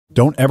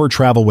Don't ever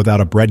travel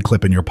without a bread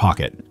clip in your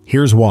pocket.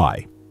 Here's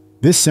why.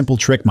 This simple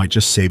trick might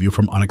just save you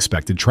from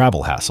unexpected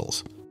travel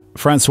hassles.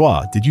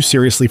 Francois, did you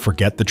seriously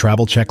forget the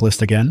travel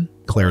checklist again?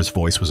 Claire's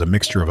voice was a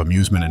mixture of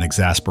amusement and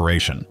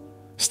exasperation.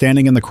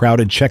 Standing in the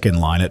crowded check-in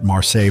line at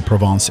Marseille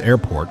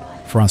Airport,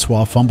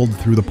 Francois fumbled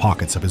through the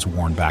pockets of his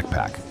worn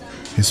backpack.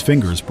 His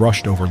fingers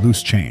brushed over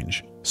loose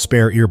change,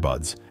 spare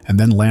earbuds, and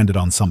then landed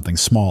on something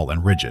small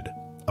and rigid,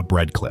 a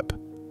bread clip.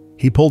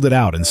 He pulled it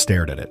out and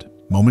stared at it,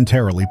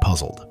 momentarily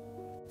puzzled.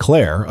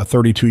 Claire, a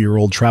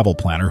 32-year-old travel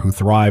planner who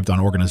thrived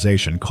on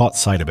organization, caught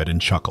sight of it and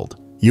chuckled.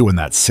 You and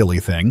that silly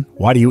thing,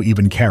 why do you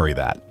even carry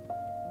that?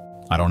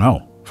 I don't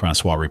know,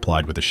 Francois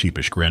replied with a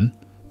sheepish grin.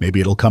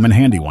 Maybe it'll come in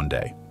handy one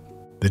day.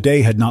 The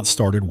day had not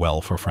started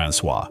well for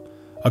Francois,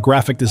 a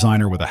graphic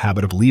designer with a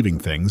habit of leaving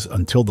things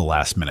until the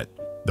last minute.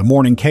 The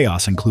morning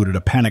chaos included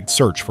a panicked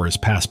search for his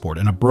passport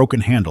and a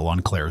broken handle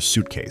on Claire's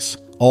suitcase,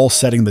 all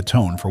setting the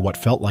tone for what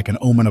felt like an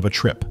omen of a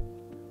trip.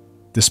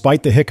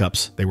 Despite the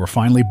hiccups, they were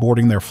finally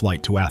boarding their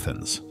flight to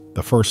Athens,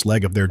 the first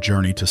leg of their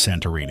journey to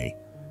Santorini.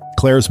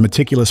 Claire's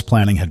meticulous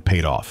planning had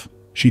paid off.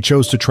 She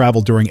chose to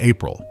travel during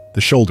April,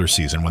 the shoulder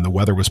season when the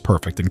weather was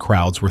perfect and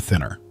crowds were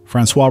thinner.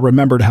 Francois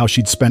remembered how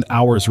she'd spent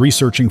hours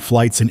researching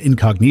flights in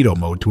incognito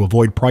mode to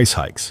avoid price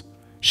hikes.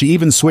 She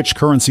even switched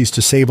currencies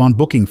to save on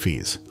booking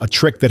fees, a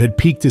trick that had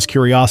piqued his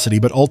curiosity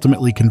but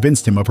ultimately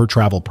convinced him of her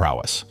travel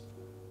prowess.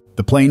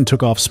 The plane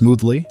took off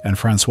smoothly, and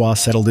Francois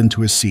settled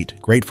into his seat,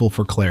 grateful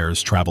for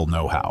Claire's travel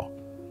know-how.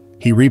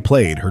 He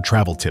replayed her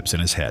travel tips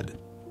in his head.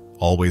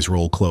 Always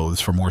roll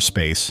clothes for more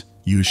space,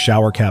 use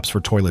shower caps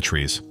for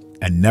toiletries,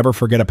 and never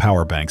forget a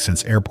power bank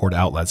since airport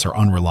outlets are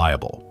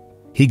unreliable.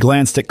 He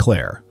glanced at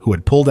Claire, who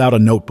had pulled out a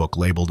notebook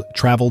labeled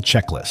Travel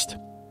Checklist.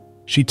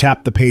 She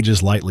tapped the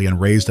pages lightly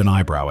and raised an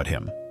eyebrow at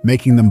him,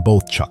 making them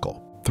both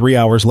chuckle. 3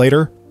 hours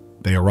later,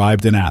 they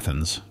arrived in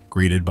Athens,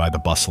 greeted by the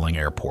bustling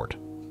airport.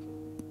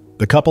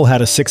 The couple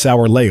had a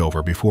 6-hour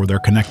layover before their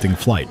connecting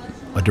flight,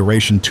 a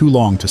duration too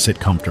long to sit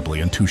comfortably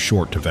and too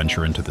short to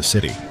venture into the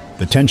city.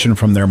 The tension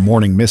from their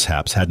morning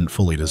mishaps hadn't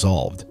fully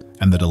dissolved,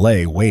 and the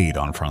delay weighed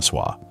on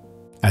Francois.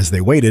 As they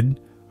waited,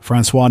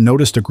 Francois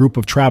noticed a group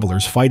of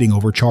travelers fighting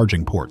over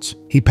charging ports.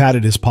 He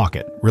patted his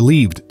pocket,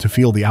 relieved to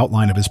feel the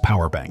outline of his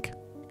power bank.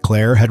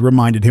 Claire had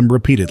reminded him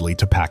repeatedly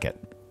to pack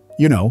it.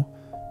 You know,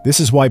 this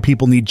is why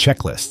people need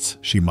checklists,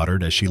 she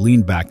muttered as she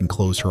leaned back and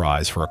closed her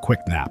eyes for a quick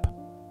nap.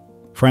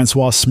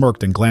 Francois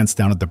smirked and glanced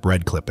down at the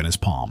bread clip in his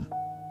palm.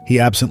 He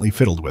absently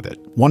fiddled with it,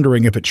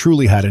 wondering if it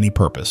truly had any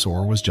purpose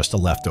or was just a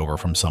leftover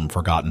from some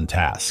forgotten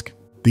task.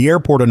 The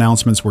airport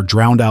announcements were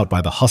drowned out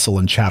by the hustle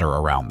and chatter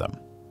around them.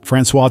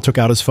 Francois took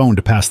out his phone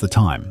to pass the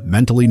time,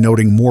 mentally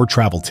noting more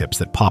travel tips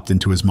that popped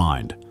into his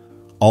mind.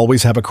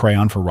 Always have a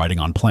crayon for writing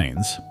on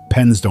planes.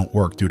 Pens don't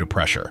work due to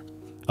pressure.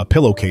 A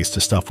pillowcase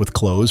to stuff with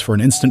clothes for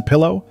an instant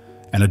pillow,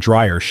 and a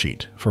dryer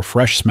sheet for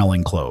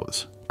fresh-smelling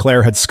clothes.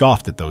 Claire had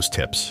scoffed at those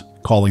tips,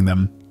 calling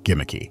them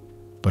gimmicky.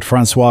 But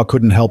Francois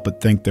couldn't help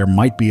but think there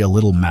might be a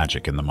little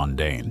magic in the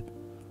mundane.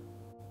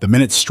 The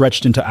minutes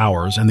stretched into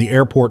hours, and the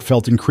airport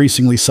felt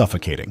increasingly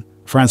suffocating.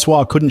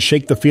 Francois couldn't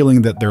shake the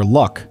feeling that their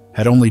luck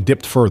had only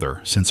dipped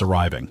further since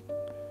arriving.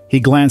 He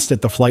glanced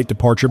at the flight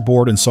departure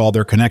board and saw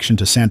their connection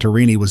to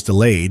Santorini was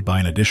delayed by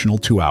an additional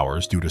 2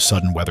 hours due to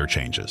sudden weather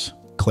changes.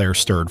 Claire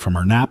stirred from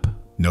her nap,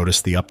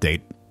 noticed the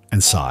update,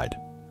 and sighed.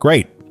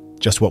 Great,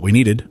 just what we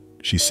needed,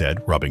 she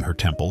said, rubbing her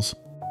temples.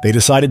 They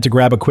decided to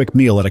grab a quick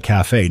meal at a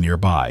cafe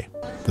nearby.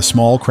 The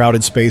small,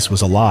 crowded space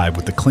was alive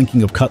with the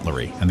clinking of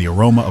cutlery and the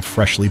aroma of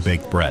freshly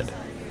baked bread.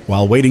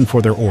 While waiting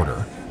for their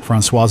order,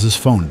 Francois's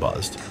phone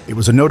buzzed. It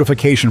was a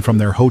notification from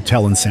their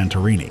hotel in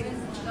Santorini.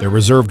 Their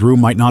reserved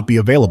room might not be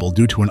available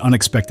due to an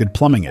unexpected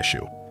plumbing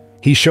issue.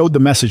 He showed the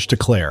message to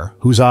Claire,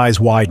 whose eyes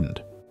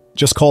widened.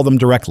 Just call them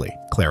directly,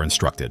 Claire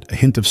instructed, a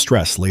hint of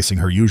stress lacing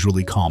her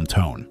usually calm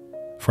tone.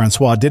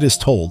 Francois did as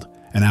told,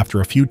 and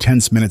after a few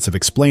tense minutes of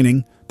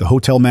explaining, the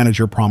hotel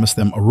manager promised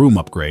them a room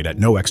upgrade at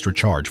no extra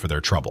charge for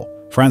their trouble.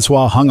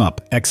 Francois hung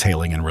up,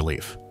 exhaling in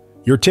relief.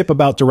 Your tip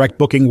about direct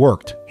booking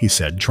worked, he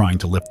said, trying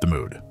to lift the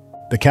mood.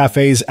 The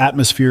cafe's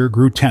atmosphere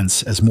grew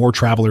tense as more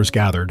travelers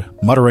gathered,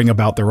 muttering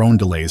about their own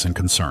delays and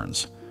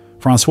concerns.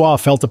 Francois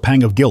felt a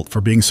pang of guilt for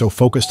being so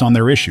focused on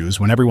their issues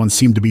when everyone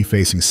seemed to be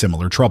facing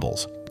similar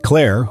troubles.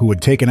 Claire, who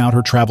had taken out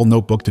her travel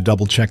notebook to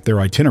double-check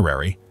their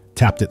itinerary,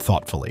 tapped it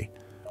thoughtfully.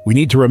 We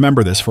need to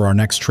remember this for our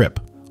next trip.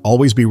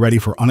 Always be ready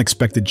for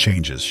unexpected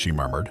changes, she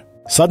murmured.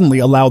 Suddenly,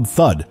 a loud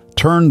thud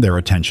turned their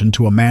attention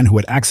to a man who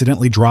had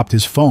accidentally dropped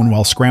his phone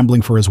while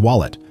scrambling for his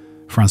wallet.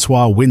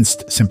 Francois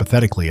winced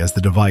sympathetically as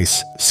the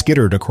device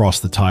skittered across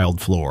the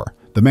tiled floor.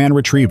 The man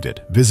retrieved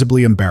it,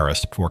 visibly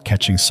embarrassed before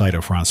catching sight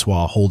of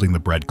Francois holding the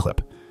bread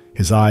clip.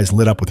 His eyes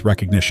lit up with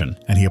recognition,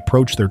 and he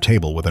approached their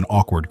table with an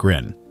awkward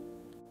grin.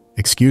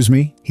 Excuse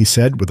me, he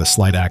said with a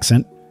slight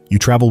accent. You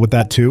travel with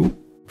that too?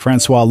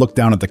 Francois looked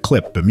down at the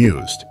clip,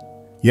 bemused.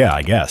 Yeah,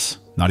 I guess.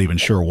 Not even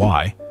sure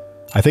why.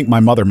 I think my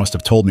mother must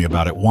have told me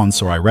about it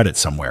once or I read it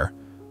somewhere.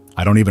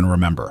 I don't even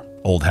remember.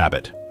 Old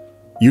habit.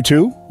 You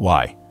too?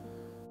 Why?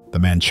 The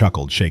man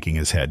chuckled, shaking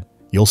his head.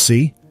 You'll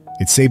see.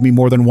 It saved me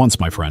more than once,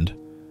 my friend.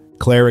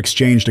 Claire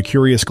exchanged a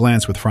curious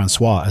glance with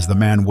Francois as the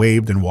man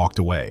waved and walked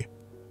away.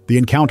 The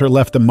encounter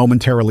left them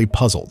momentarily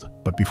puzzled,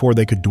 but before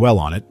they could dwell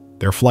on it,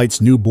 their flight's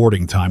new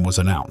boarding time was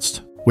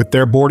announced. With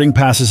their boarding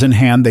passes in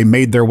hand, they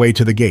made their way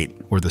to the gate,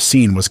 where the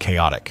scene was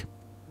chaotic.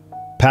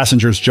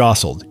 Passengers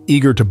jostled,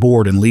 eager to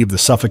board and leave the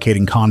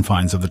suffocating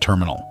confines of the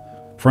terminal.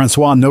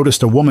 Francois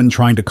noticed a woman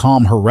trying to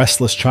calm her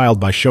restless child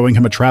by showing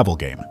him a travel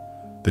game.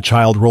 The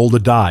child rolled a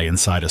die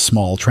inside a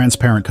small,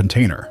 transparent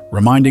container,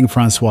 reminding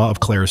Francois of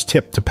Claire's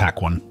tip to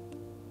pack one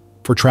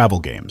for travel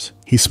games.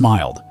 He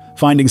smiled,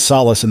 finding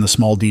solace in the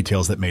small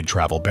details that made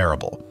travel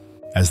bearable.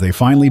 As they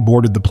finally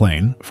boarded the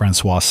plane,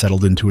 Francois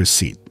settled into his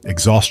seat,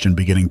 exhaustion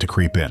beginning to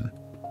creep in.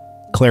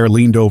 Claire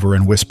leaned over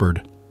and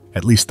whispered,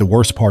 "At least the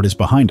worst part is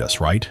behind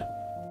us, right?"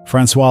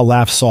 Francois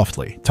laughed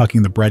softly,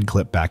 tucking the bread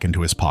clip back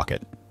into his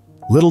pocket.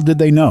 Little did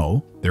they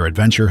know, their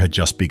adventure had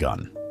just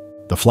begun.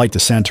 The flight to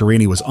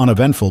Santorini was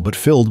uneventful but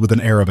filled with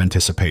an air of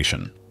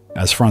anticipation.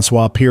 As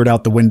Francois peered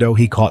out the window,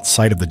 he caught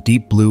sight of the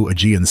deep blue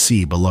Aegean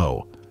Sea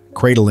below,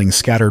 cradling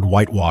scattered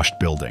whitewashed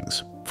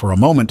buildings. For a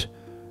moment,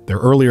 their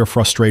earlier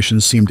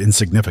frustrations seemed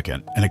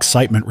insignificant, and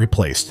excitement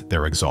replaced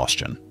their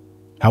exhaustion.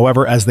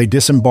 However, as they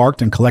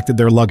disembarked and collected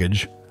their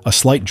luggage, a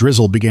slight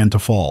drizzle began to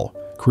fall,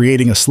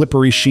 creating a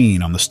slippery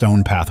sheen on the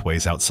stone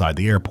pathways outside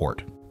the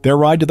airport. Their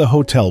ride to the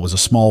hotel was a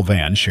small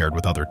van shared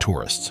with other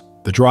tourists.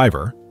 The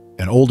driver,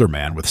 an older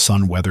man with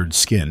sun-weathered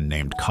skin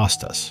named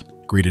Costas,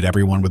 greeted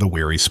everyone with a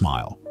weary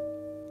smile.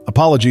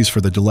 "Apologies for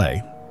the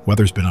delay.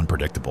 Weather's been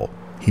unpredictable,"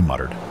 he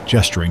muttered,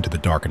 gesturing to the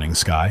darkening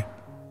sky.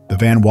 The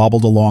van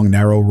wobbled along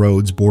narrow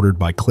roads bordered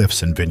by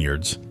cliffs and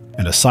vineyards,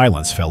 and a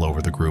silence fell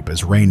over the group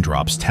as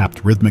raindrops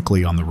tapped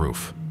rhythmically on the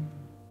roof.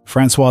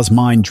 Francois's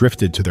mind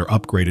drifted to their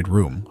upgraded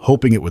room,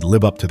 hoping it would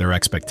live up to their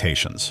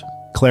expectations.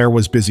 Claire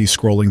was busy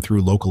scrolling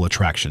through local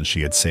attractions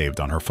she had saved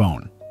on her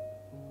phone.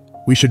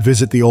 "We should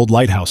visit the old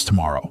lighthouse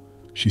tomorrow,"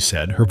 she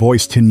said, her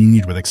voice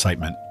tinged with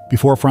excitement.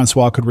 Before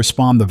Francois could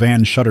respond, the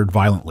van shuddered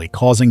violently,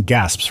 causing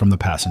gasps from the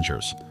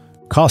passengers.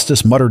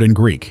 Costas muttered in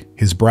Greek,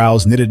 his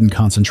brows knitted in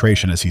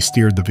concentration as he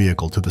steered the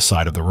vehicle to the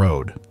side of the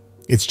road.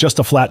 "It's just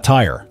a flat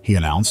tire," he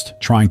announced,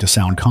 trying to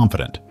sound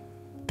confident.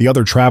 The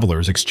other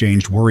travelers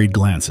exchanged worried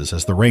glances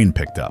as the rain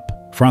picked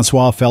up.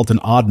 Francois felt an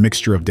odd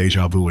mixture of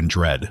déjà vu and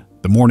dread,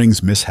 the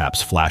morning's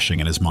mishaps flashing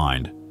in his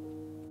mind.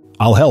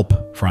 "I'll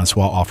help,"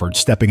 Francois offered,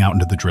 stepping out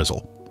into the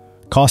drizzle.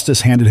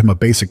 Costas handed him a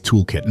basic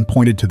toolkit and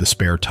pointed to the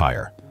spare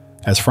tire.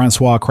 As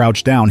Francois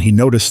crouched down, he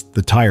noticed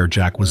the tire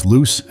jack was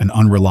loose and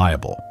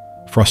unreliable.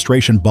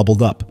 Frustration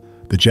bubbled up.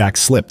 The jack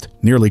slipped,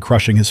 nearly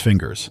crushing his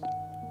fingers.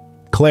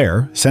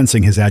 Claire,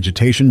 sensing his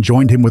agitation,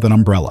 joined him with an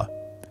umbrella.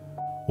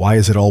 "Why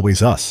is it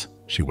always us?"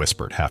 she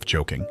whispered, half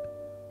joking.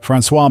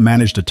 Francois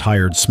managed a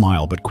tired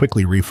smile but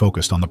quickly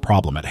refocused on the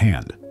problem at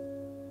hand.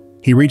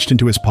 He reached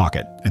into his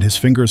pocket, and his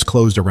fingers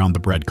closed around the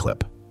bread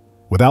clip.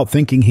 Without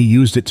thinking, he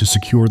used it to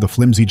secure the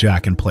flimsy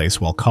jack in place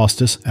while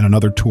Costas and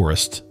another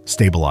tourist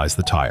stabilized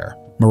the tire.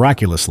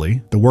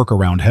 Miraculously, the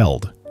workaround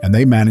held, and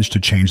they managed to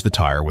change the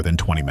tire within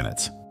 20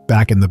 minutes.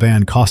 Back in the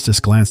van,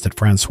 Costas glanced at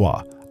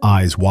Francois,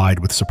 eyes wide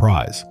with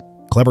surprise.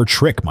 "Clever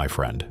trick, my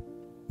friend.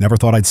 Never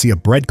thought I'd see a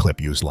bread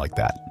clip used like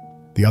that."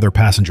 The other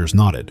passengers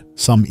nodded,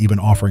 some even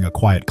offering a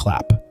quiet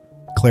clap.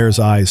 Claire's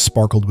eyes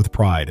sparkled with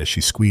pride as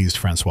she squeezed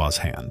Francois's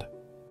hand.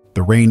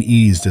 The rain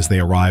eased as they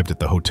arrived at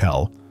the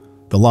hotel.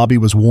 The lobby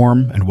was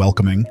warm and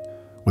welcoming,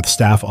 with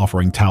staff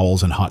offering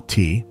towels and hot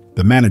tea.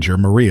 The manager,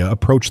 Maria,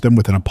 approached them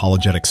with an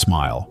apologetic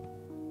smile.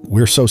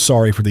 "We're so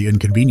sorry for the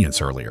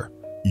inconvenience earlier.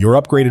 Your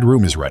upgraded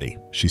room is ready,"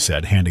 she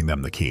said, handing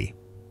them the key.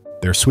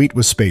 Their suite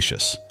was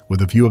spacious,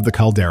 with a view of the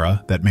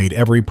caldera that made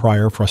every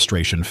prior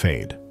frustration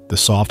fade. The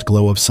soft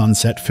glow of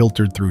sunset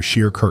filtered through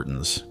sheer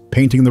curtains,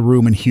 painting the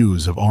room in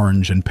hues of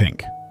orange and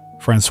pink.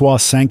 Francois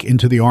sank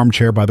into the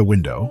armchair by the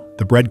window,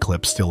 the bread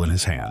clip still in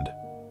his hand.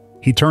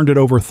 He turned it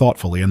over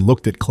thoughtfully and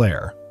looked at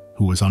Claire,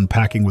 who was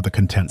unpacking with a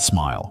content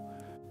smile.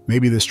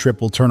 "Maybe this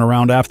trip will turn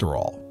around after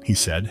all," he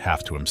said,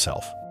 half to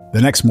himself.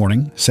 The next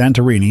morning,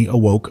 Santorini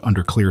awoke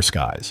under clear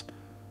skies.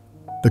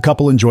 The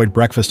couple enjoyed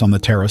breakfast on the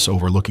terrace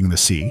overlooking the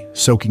sea,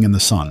 soaking in the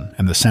sun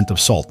and the scent of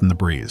salt in the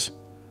breeze.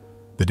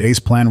 The day's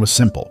plan was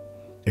simple: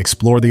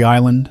 explore the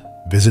island,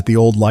 visit the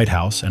old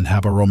lighthouse, and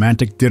have a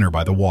romantic dinner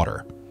by the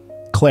water.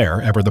 Claire,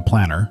 ever the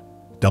planner,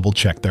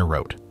 double-checked their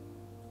route.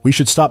 "We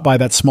should stop by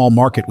that small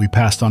market we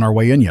passed on our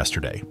way in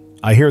yesterday.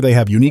 I hear they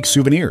have unique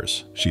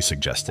souvenirs," she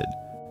suggested.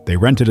 They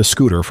rented a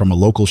scooter from a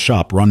local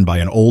shop run by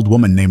an old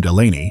woman named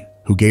Eleni,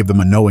 who gave them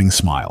a knowing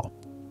smile.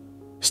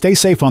 "Stay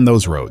safe on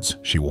those roads,"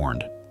 she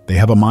warned. "They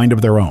have a mind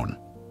of their own."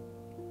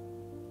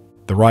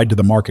 The ride to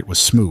the market was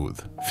smooth,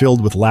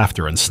 filled with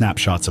laughter and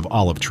snapshots of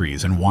olive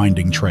trees and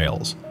winding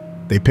trails.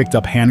 They picked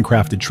up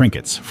handcrafted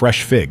trinkets,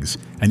 fresh figs,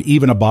 and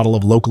even a bottle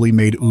of locally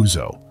made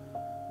ouzo.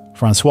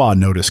 Francois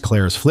noticed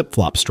Claire's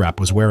flip-flop strap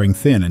was wearing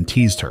thin and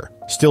teased her.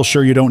 "Still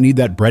sure you don't need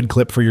that bread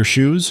clip for your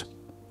shoes?"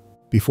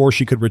 Before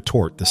she could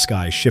retort, the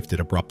sky shifted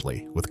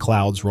abruptly, with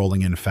clouds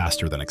rolling in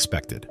faster than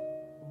expected.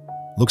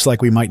 "Looks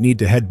like we might need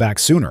to head back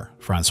sooner,"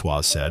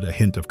 Francois said, a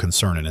hint of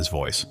concern in his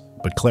voice,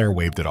 but Claire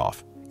waved it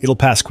off. "It'll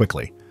pass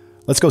quickly.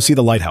 Let's go see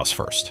the lighthouse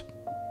first.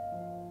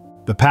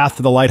 The path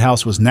to the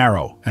lighthouse was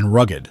narrow and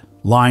rugged,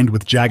 lined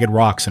with jagged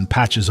rocks and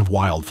patches of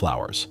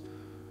wildflowers.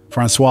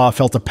 Francois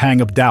felt a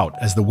pang of doubt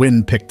as the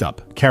wind picked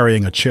up,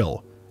 carrying a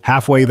chill.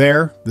 Halfway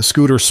there, the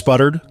scooter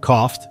sputtered,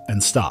 coughed,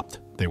 and stopped.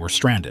 They were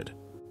stranded.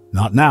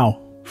 Not now,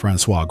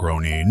 Francois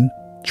groaned,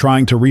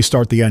 trying to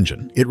restart the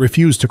engine. It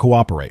refused to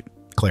cooperate.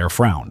 Claire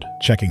frowned,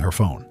 checking her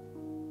phone.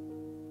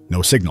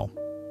 No signal.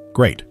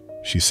 Great,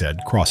 she said,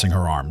 crossing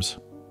her arms.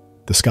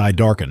 The sky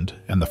darkened,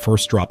 and the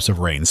first drops of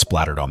rain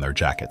splattered on their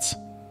jackets.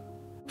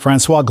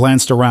 Francois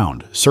glanced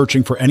around,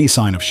 searching for any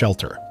sign of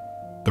shelter.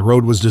 The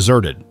road was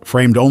deserted,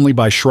 framed only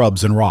by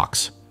shrubs and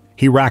rocks.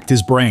 He racked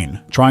his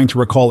brain, trying to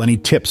recall any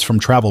tips from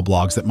travel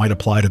blogs that might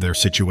apply to their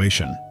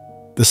situation.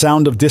 The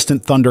sound of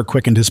distant thunder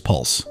quickened his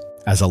pulse.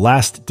 As a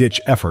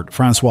last-ditch effort,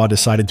 Francois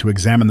decided to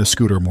examine the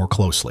scooter more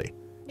closely.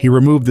 He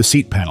removed the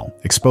seat panel,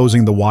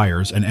 exposing the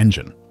wires and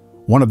engine.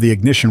 One of the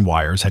ignition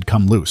wires had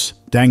come loose,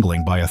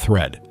 dangling by a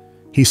thread.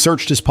 He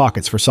searched his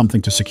pockets for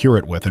something to secure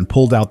it with and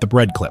pulled out the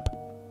bread clip.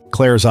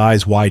 Claire's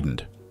eyes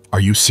widened. "Are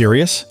you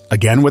serious?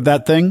 Again with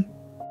that thing?"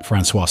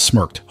 Francois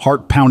smirked,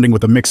 heart pounding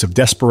with a mix of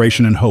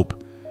desperation and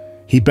hope.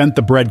 He bent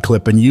the bread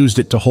clip and used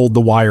it to hold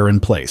the wire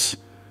in place.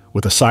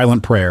 With a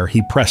silent prayer,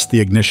 he pressed the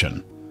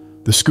ignition.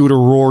 The scooter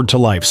roared to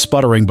life,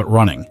 sputtering but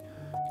running.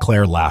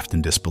 Claire laughed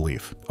in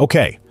disbelief.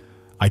 "Okay,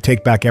 I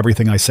take back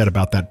everything I said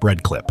about that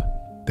bread clip."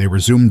 They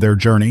resumed their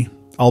journey,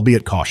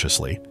 albeit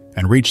cautiously,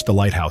 and reached the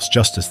lighthouse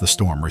just as the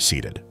storm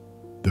receded.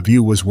 The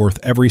view was worth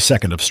every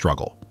second of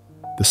struggle,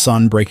 the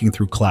sun breaking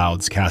through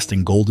clouds,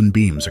 casting golden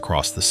beams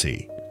across the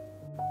sea.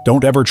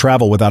 "Don't ever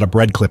travel without a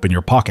bread clip in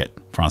your pocket,"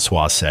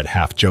 Francois said,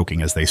 half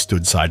joking as they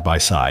stood side by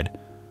side.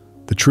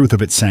 The truth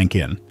of it sank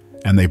in,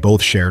 and they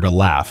both shared a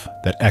laugh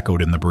that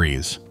echoed in the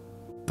breeze.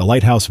 The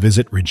lighthouse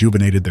visit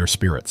rejuvenated their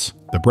spirits,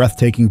 the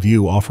breathtaking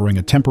view offering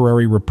a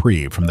temporary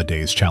reprieve from the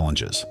day's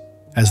challenges.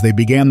 As they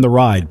began the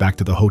ride back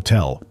to the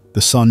hotel,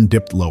 the sun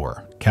dipped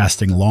lower,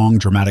 casting long,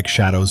 dramatic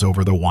shadows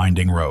over the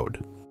winding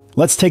road.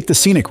 "Let's take the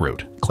scenic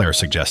route," Claire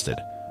suggested,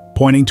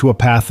 pointing to a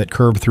path that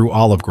curved through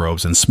olive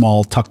groves and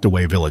small,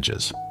 tucked-away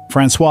villages.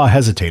 Francois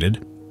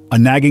hesitated, a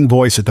nagging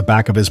voice at the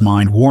back of his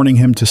mind warning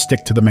him to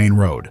stick to the main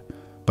road.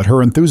 But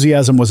her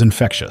enthusiasm was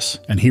infectious,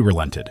 and he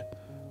relented.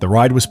 The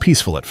ride was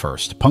peaceful at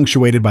first,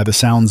 punctuated by the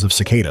sounds of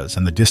cicadas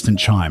and the distant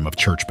chime of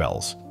church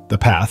bells. The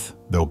path,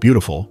 though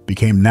beautiful,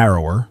 became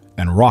narrower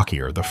and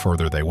rockier the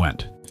further they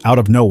went. Out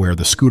of nowhere,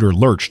 the scooter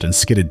lurched and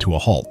skidded to a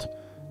halt,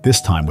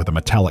 this time with a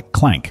metallic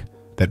clank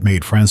that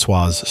made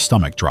Francois's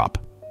stomach drop.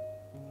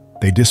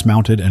 They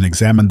dismounted and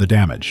examined the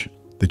damage.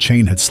 The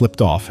chain had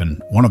slipped off,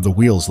 and one of the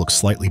wheels looked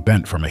slightly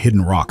bent from a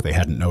hidden rock they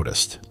hadn't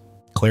noticed.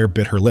 Claire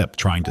bit her lip,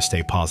 trying to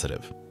stay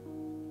positive.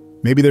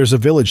 "Maybe there's a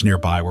village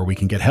nearby where we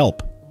can get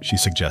help," she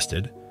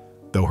suggested,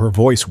 though her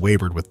voice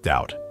wavered with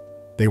doubt.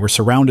 They were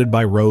surrounded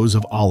by rows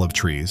of olive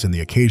trees and the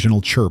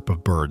occasional chirp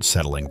of birds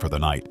settling for the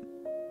night.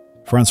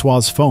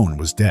 Francois's phone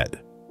was dead,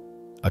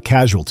 a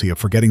casualty of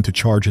forgetting to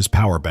charge his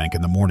power bank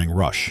in the morning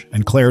rush,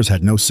 and Claire's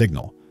had no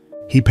signal.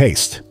 He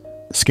paced,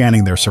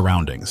 scanning their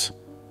surroundings.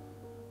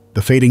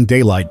 The fading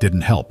daylight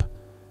didn't help,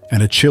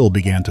 and a chill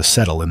began to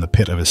settle in the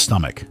pit of his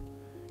stomach.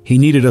 He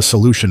needed a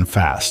solution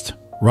fast.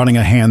 Running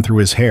a hand through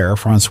his hair,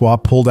 Francois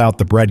pulled out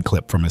the bread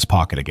clip from his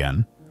pocket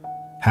again,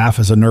 half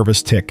as a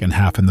nervous tick and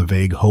half in the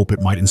vague hope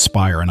it might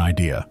inspire an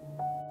idea.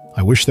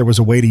 "I wish there was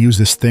a way to use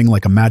this thing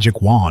like a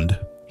magic wand,"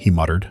 he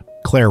muttered.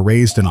 Claire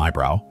raised an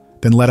eyebrow,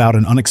 then let out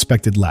an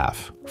unexpected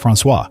laugh.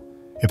 "Francois,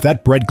 if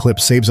that bread clip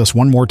saves us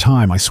one more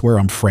time, I swear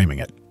I'm framing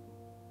it."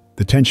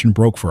 The tension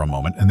broke for a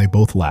moment, and they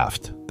both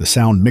laughed, the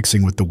sound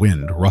mixing with the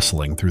wind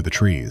rustling through the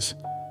trees.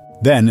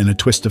 Then, in a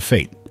twist of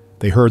fate,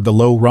 they heard the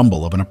low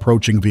rumble of an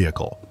approaching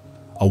vehicle.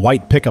 A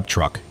white pickup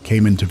truck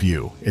came into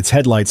view, its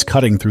headlights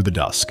cutting through the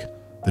dusk.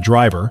 The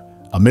driver,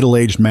 a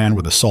middle-aged man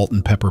with a salt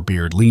and pepper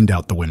beard, leaned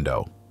out the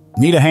window.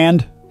 "Need a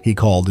hand?" he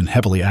called in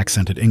heavily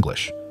accented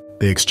English.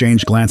 They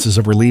exchanged glances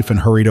of relief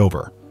and hurried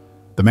over.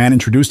 The man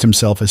introduced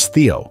himself as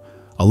Theo,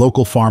 a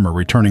local farmer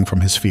returning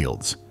from his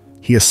fields.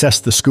 He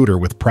assessed the scooter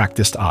with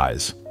practiced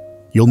eyes.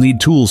 "You'll need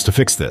tools to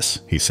fix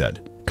this," he said.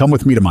 "Come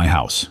with me to my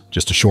house,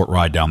 just a short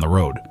ride down the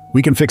road.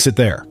 We can fix it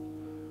there."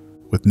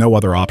 With no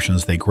other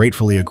options, they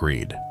gratefully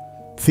agreed.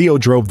 Theo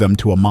drove them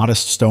to a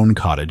modest stone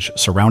cottage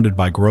surrounded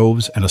by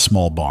groves and a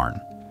small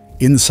barn.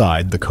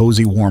 Inside, the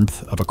cozy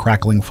warmth of a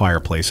crackling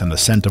fireplace and the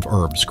scent of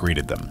herbs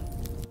greeted them.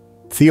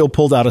 Theo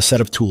pulled out a set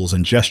of tools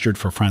and gestured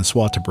for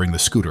Francois to bring the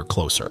scooter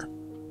closer.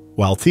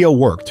 While Theo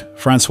worked,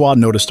 Francois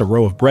noticed a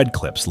row of bread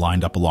clips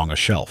lined up along a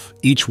shelf,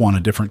 each one a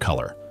different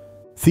color.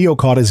 Theo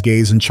caught his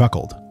gaze and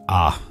chuckled.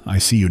 "Ah, I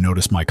see you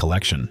noticed my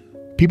collection.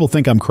 People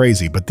think I'm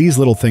crazy, but these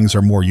little things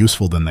are more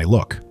useful than they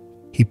look."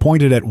 He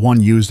pointed at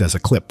one used as a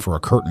clip for a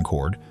curtain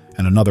cord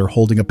and another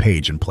holding a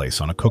page in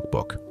place on a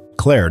cookbook.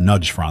 Claire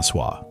nudged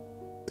Francois.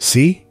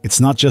 "See,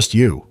 it's not just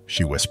you,"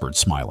 she whispered,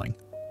 smiling.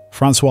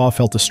 Francois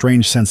felt a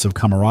strange sense of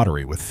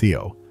camaraderie with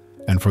Theo,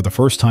 and for the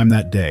first time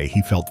that day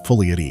he felt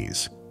fully at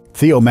ease.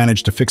 Theo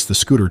managed to fix the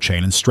scooter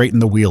chain and straighten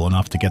the wheel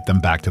enough to get them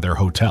back to their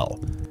hotel.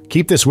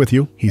 "Keep this with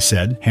you," he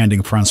said,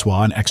 handing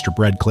Francois an extra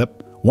bread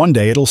clip. "One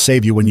day it'll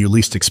save you when you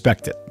least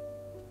expect it."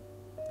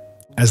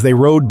 As they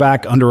rode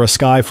back under a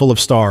sky full of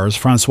stars,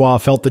 Francois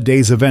felt the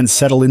day's events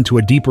settle into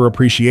a deeper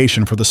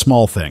appreciation for the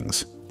small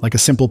things, like a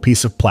simple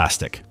piece of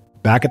plastic.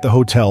 Back at the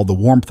hotel, the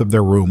warmth of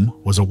their room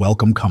was a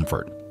welcome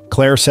comfort.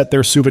 Claire set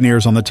their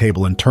souvenirs on the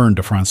table and turned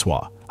to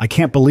Francois. "I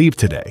can't believe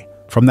today.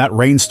 From that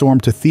rainstorm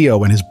to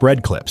Theo and his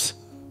bread clips.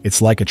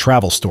 It's like a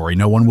travel story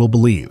no one will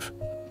believe."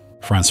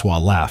 Francois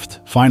laughed,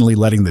 finally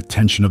letting the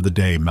tension of the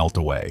day melt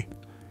away.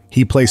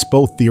 He placed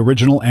both the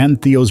original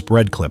and Theo's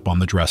bread clip on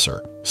the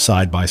dresser,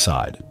 side by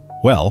side.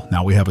 "Well,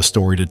 now we have a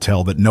story to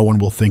tell that no one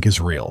will think is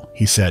real,"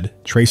 he said,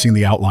 tracing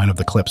the outline of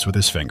the clips with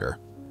his finger.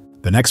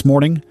 The next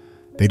morning,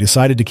 they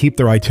decided to keep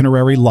their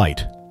itinerary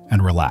light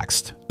and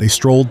relaxed. They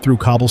strolled through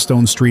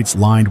cobblestone streets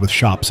lined with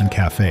shops and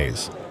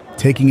cafes,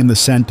 taking in the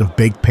scent of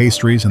baked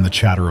pastries and the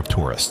chatter of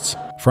tourists.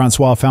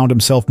 Francois found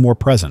himself more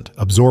present,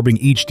 absorbing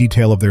each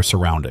detail of their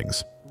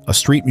surroundings. A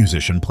street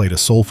musician played a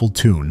soulful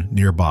tune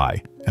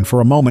nearby, and for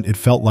a moment it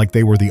felt like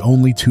they were the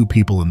only two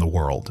people in the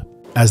world.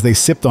 As they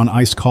sipped on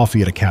iced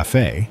coffee at a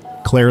cafe,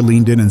 Claire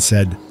leaned in and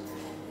said,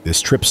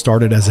 "This trip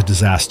started as a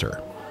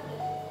disaster,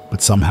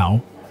 but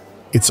somehow,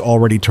 it's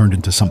already turned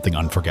into something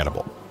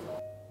unforgettable."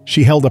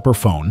 She held up her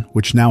phone,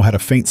 which now had a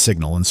faint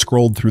signal, and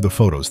scrolled through the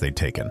photos they'd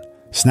taken.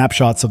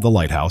 Snapshots of the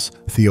lighthouse,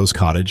 Theo's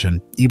cottage,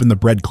 and even the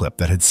bread clip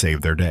that had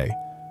saved their day.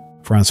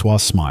 Francois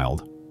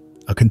smiled,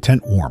 a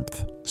content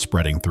warmth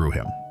spreading through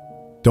him.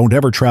 "Don't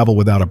ever travel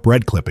without a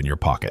bread clip in your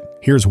pocket.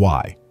 Here's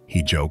why,"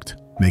 he joked,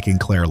 making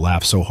Claire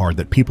laugh so hard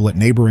that people at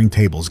neighboring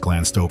tables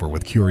glanced over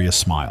with curious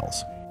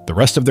smiles. The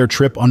rest of their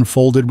trip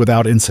unfolded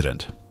without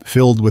incident,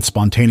 filled with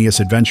spontaneous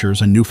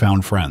adventures and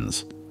newfound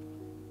friends.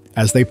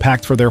 As they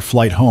packed for their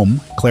flight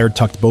home, Claire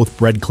tucked both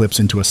bread clips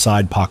into a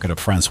side pocket of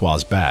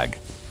Francois's bag.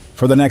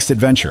 "For the next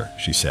adventure,"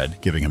 she said,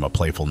 giving him a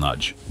playful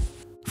nudge.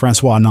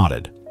 Francois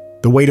nodded,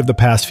 the weight of the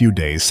past few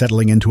days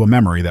settling into a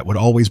memory that would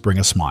always bring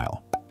a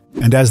smile.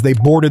 And as they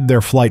boarded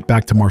their flight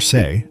back to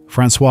Marseille,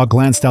 Francois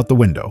glanced out the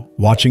window,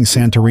 watching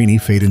Santorini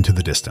fade into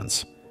the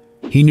distance.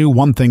 He knew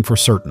one thing for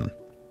certain.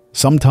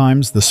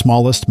 Sometimes the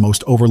smallest,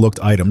 most overlooked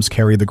items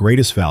carry the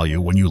greatest value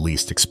when you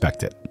least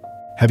expect it.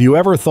 Have you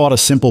ever thought a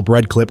simple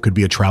bread clip could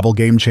be a travel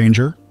game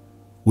changer?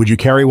 Would you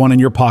carry one in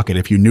your pocket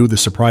if you knew the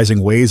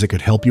surprising ways it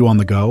could help you on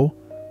the go?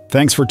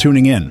 Thanks for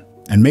tuning in,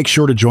 and make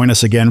sure to join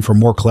us again for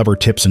more clever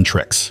tips and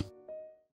tricks.